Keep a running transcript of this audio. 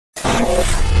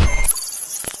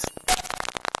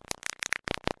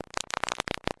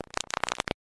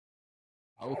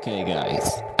Okay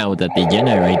guys, now that the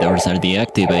generators are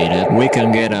deactivated, we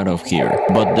can get out of here.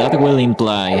 But that will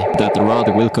imply that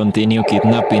Rod will continue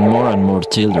kidnapping more and more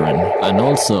children. And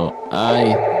also,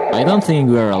 I don't think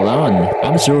we're alone.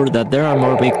 I'm sure that there are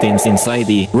more victims inside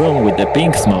the room with the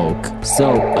pink smoke.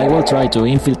 So, I will try to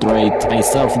infiltrate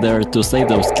myself there to save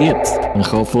those kids. And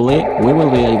hopefully, we will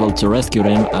be able to rescue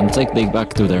them and take them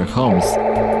back to their homes.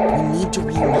 We need to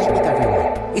reunite with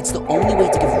everyone. It's the only way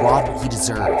to give Rod what he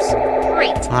deserves.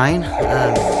 Great. Fine.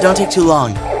 Don't take too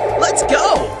long. Let's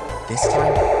go! This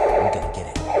time, I'm gonna get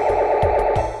it.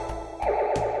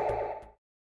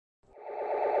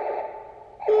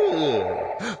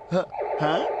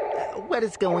 Huh? What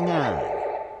is going on?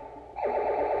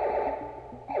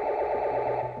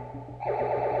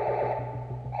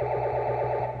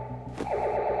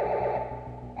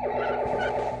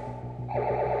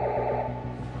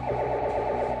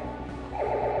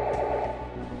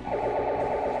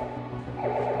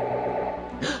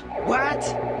 What?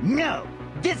 No!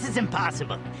 This is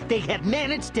impossible! They have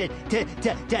managed to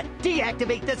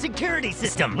deactivate the security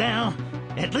system! Well,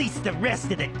 at least the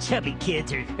rest of the chubby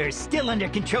kids are still under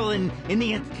control in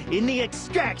the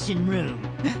extraction room.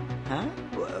 Huh?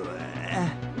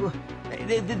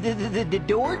 The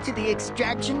door to the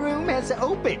extraction room has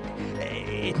opened.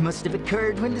 It must have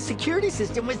occurred when the security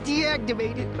system was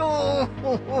deactivated. Oh.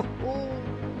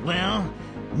 Well,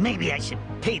 maybe I should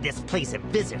pay this place a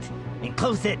visit and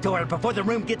close that door before the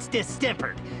room gets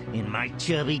distempered and my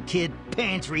chubby kid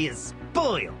pantry is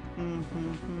spoiled.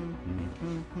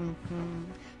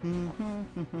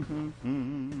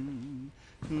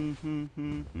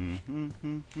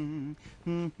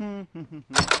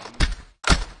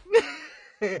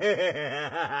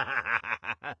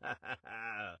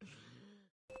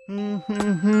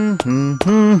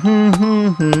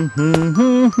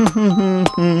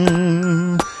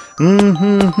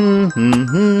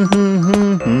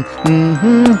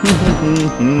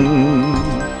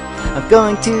 I'm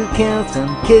going to kill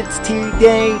some kids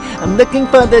today. I'm looking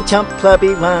for the chump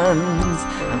clubby ones.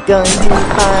 I'm going to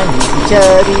find me some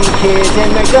chubby kids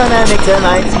and we're gonna make some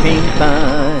ice cream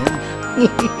fun.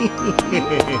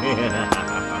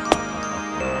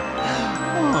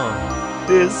 Oh,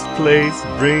 this place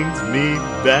brings me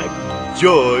back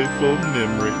joyful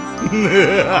memories.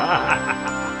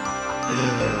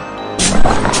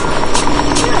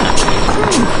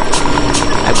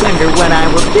 I wonder what I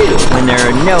will do when there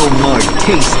are no more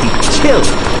tasty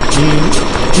children.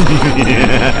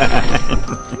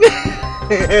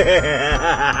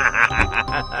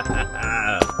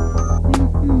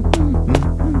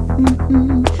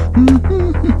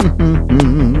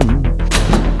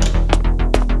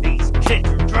 These kids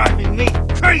are driving me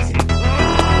crazy!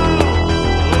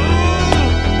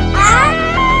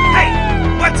 Hey!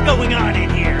 What's going on in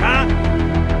here, huh?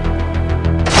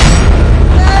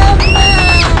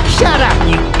 Shut up,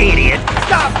 you idiot!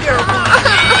 Stop your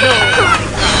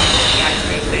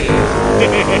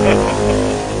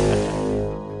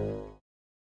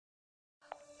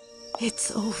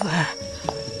It's over.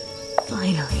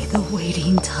 Finally, the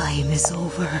waiting time is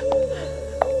over.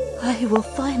 I will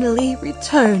finally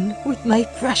return with my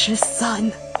precious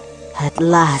son. At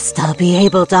last, I'll be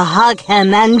able to hug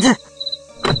him and...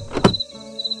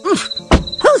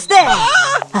 Who's there?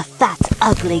 A fat,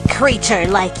 ugly creature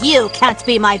like you can't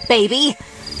be my baby.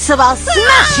 So I'll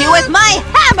smash you with my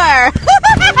hammer!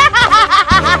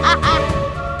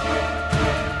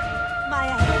 My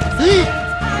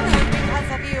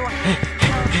because of you.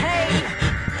 Okay.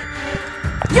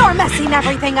 You're messing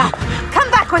everything up. Come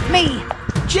back with me.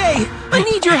 Jay, I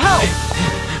need your help!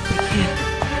 I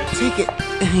can't take it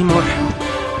anymore.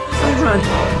 If I run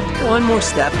one more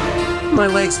step, my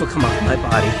legs will come off my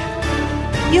body.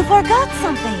 You forgot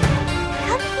something.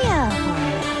 Come here for a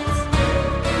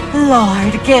minute.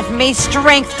 Lord, give me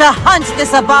strength to hunt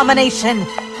this abomination.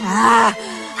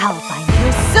 I'll find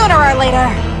you sooner or later.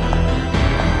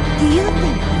 Do you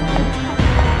think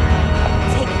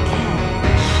take care?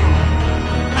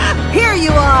 Here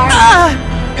you are.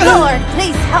 Lord,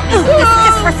 please help me with this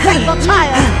disrespectful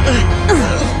child.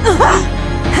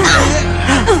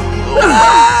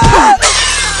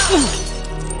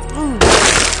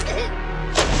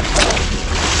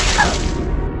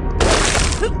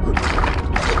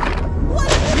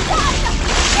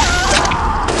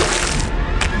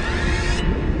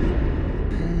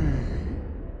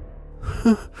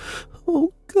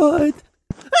 Oh, God.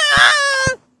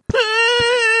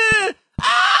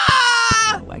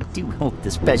 I do hope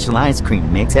the special ice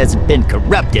cream mix hasn't been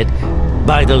corrupted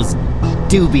by those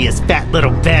dubious fat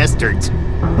little bastards.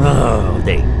 Oh,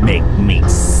 they make me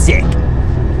sick.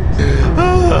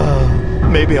 Oh,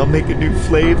 maybe I'll make a new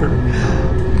flavor.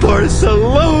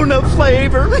 Barcelona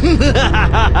flavor. Nobody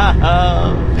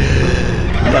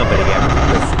ever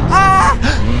listens.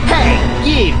 Hey,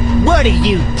 you! What are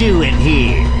you doing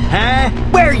here? Huh?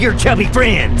 Where are your chubby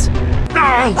friends?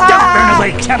 Oh, don't run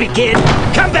away, chubby kid!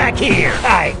 Come back here!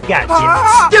 I got you,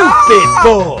 stupid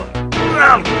boy!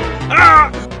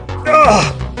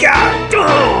 Oh, God!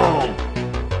 Oh.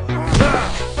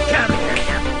 Come here,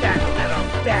 you fat little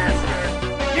bastard!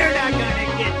 You're not gonna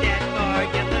get that far,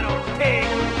 you little pig!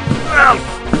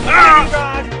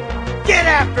 Rod! Get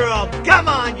after him! Come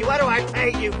on, you! What do I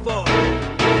pay you for?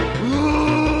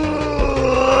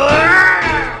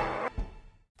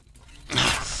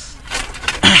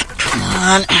 Come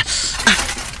on.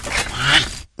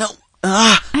 No.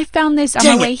 I found this on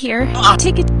my way here.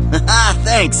 Ticket.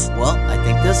 Thanks. Well, I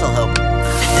think this'll help.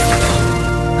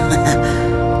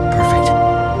 Perfect.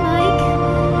 Mike,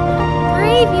 how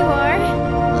brave you are.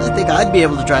 I think I'd be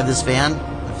able to drive this van.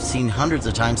 I've seen hundreds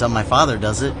of times how my father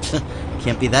does it.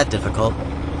 Can't be that difficult.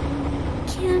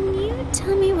 Can you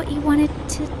tell me what you wanted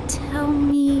to tell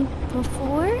me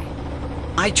before?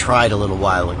 I tried a little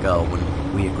while ago when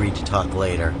we agreed to talk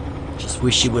later. Just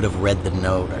wish you would have read the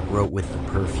note I wrote with the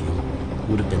perfume. It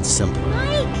would have been simpler.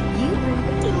 Mike, you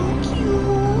were too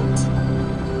cute.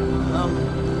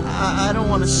 I don't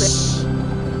want to say...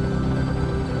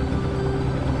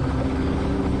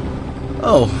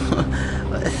 Oh,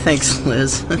 thanks,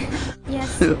 Liz.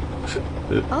 Yes.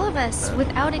 All of us,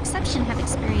 without exception, have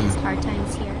experienced hard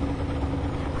times here.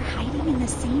 We're hiding in the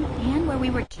same van where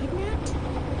we were kidnapped?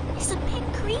 It's a bit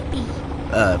creepy.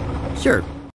 Sure.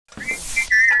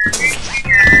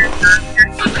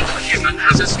 Human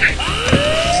has escaped.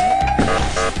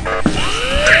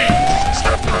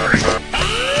 Stop moving.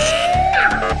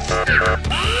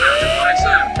 Notify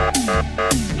zone.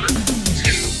 1,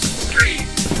 2, 3.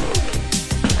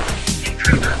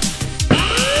 Intruder.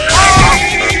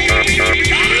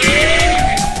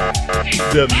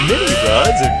 The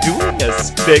mini-rods are doing a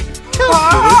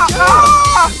spectacular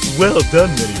job. Well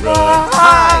done, mini-rods.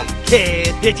 Hi,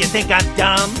 kid. Did you think I'm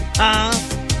dumb? Huh?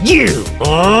 You!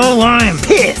 Oh, I'm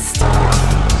pissed!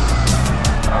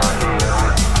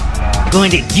 Going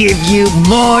to give you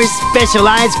more special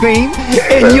ice cream,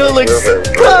 and you'll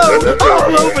explode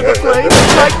all over the place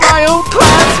like my old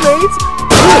classmates!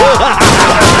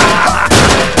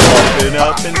 Open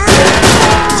up and say,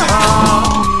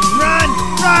 Run!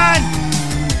 Run!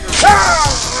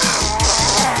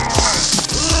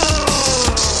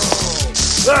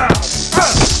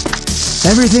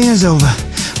 Everything is over.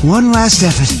 One last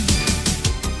effort.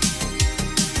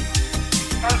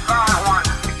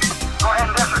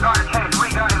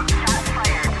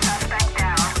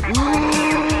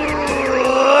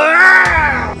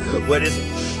 What is it?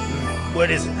 What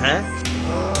is it, huh?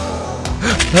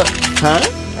 Huh?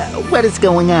 What is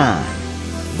going on?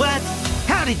 What?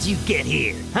 How did you get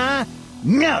here, huh?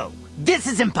 No! This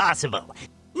is impossible!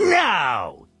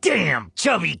 No! Damn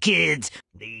chubby kids!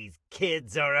 These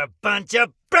kids are a bunch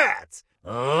of brats!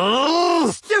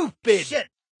 Oh, stupid! Shit!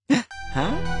 Huh?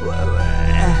 Oh!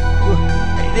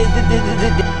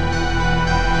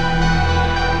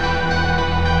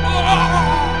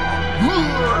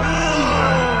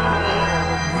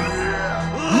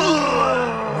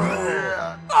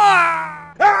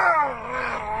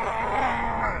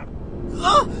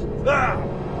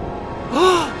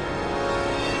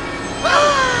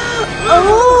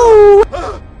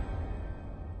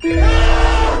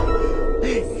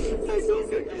 I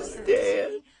don't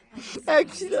understand.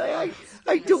 Actually,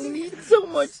 I don't need so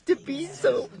much to be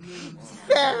so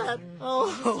fat. Oh.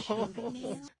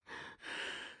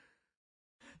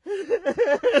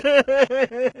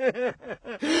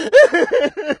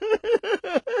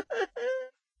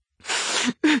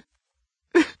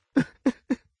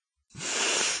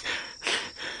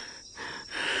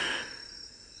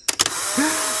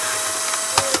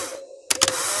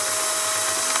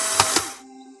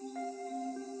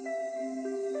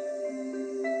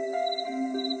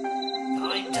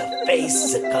 Time to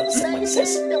face the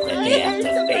consequences. Prepare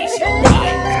to face your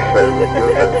life.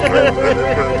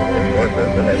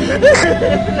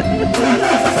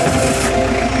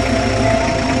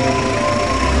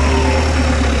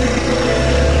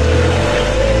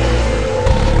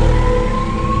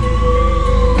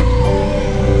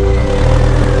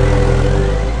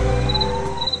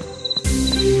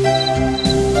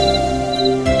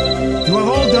 You have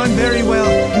all done very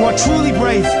well. You are truly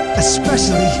brave,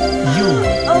 especially you.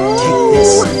 Oh. Take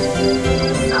this.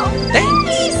 So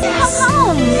thanks. How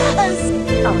come? Us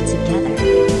all together.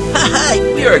 Hi!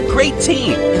 We are a great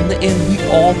team. In the end, we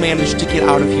all managed to get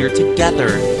out of here together.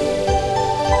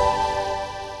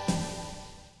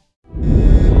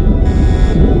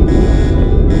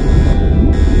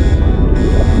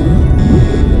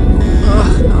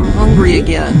 I'm hungry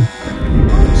again.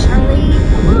 Charlie,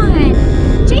 come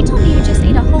on. Jay told me you just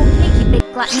ate a whole cake, you big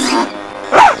glutton.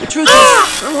 The truth is,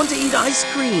 I want to eat ice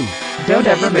cream. Don't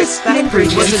ever mix factory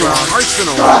wasn't with an wrong.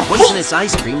 arsenal of poisonous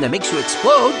ice cream that makes you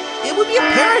explode. It would be a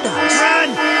paradise. Run!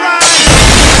 Run!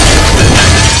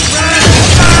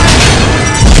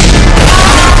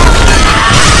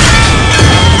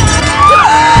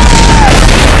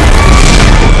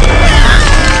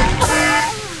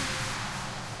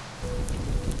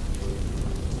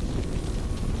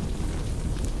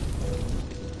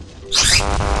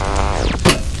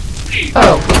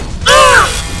 Oh.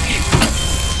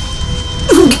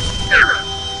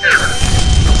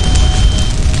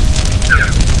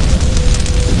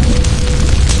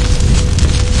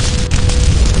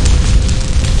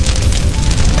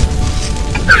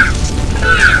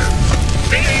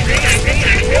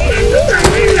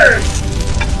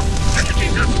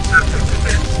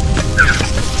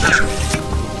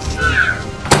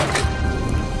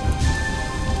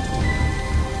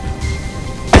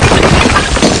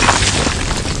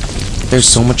 There's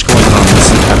so much going on that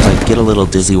sometimes I get a little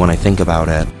dizzy when I think about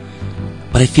it.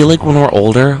 But I feel like when we're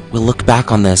older, we'll look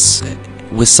back on this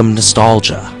with some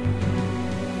nostalgia.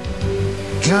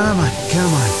 Come on,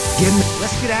 come on.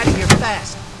 Let's get out of here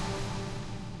fast.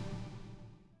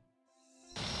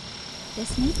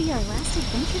 This may be our last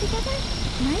adventure together,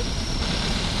 right?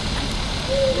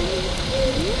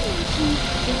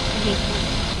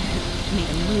 Made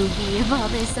a movie of all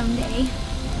this someday.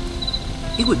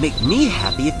 It would make me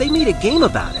happy if they made a game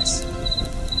about us.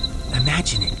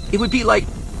 Imagine it. It would be like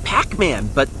Pac-Man,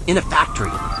 but in a factory.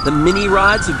 The mini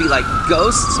rods would be like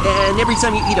ghosts, and every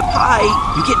time you eat a pie,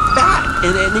 you get fat,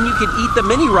 and then you could eat the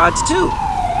mini rods too.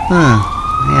 Yeah,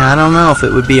 I don't know if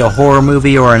it would be a horror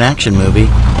movie or an action movie.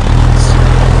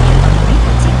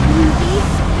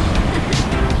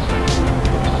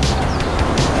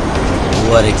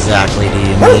 What exactly do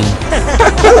you mean?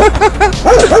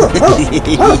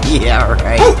 Yeah,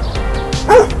 right.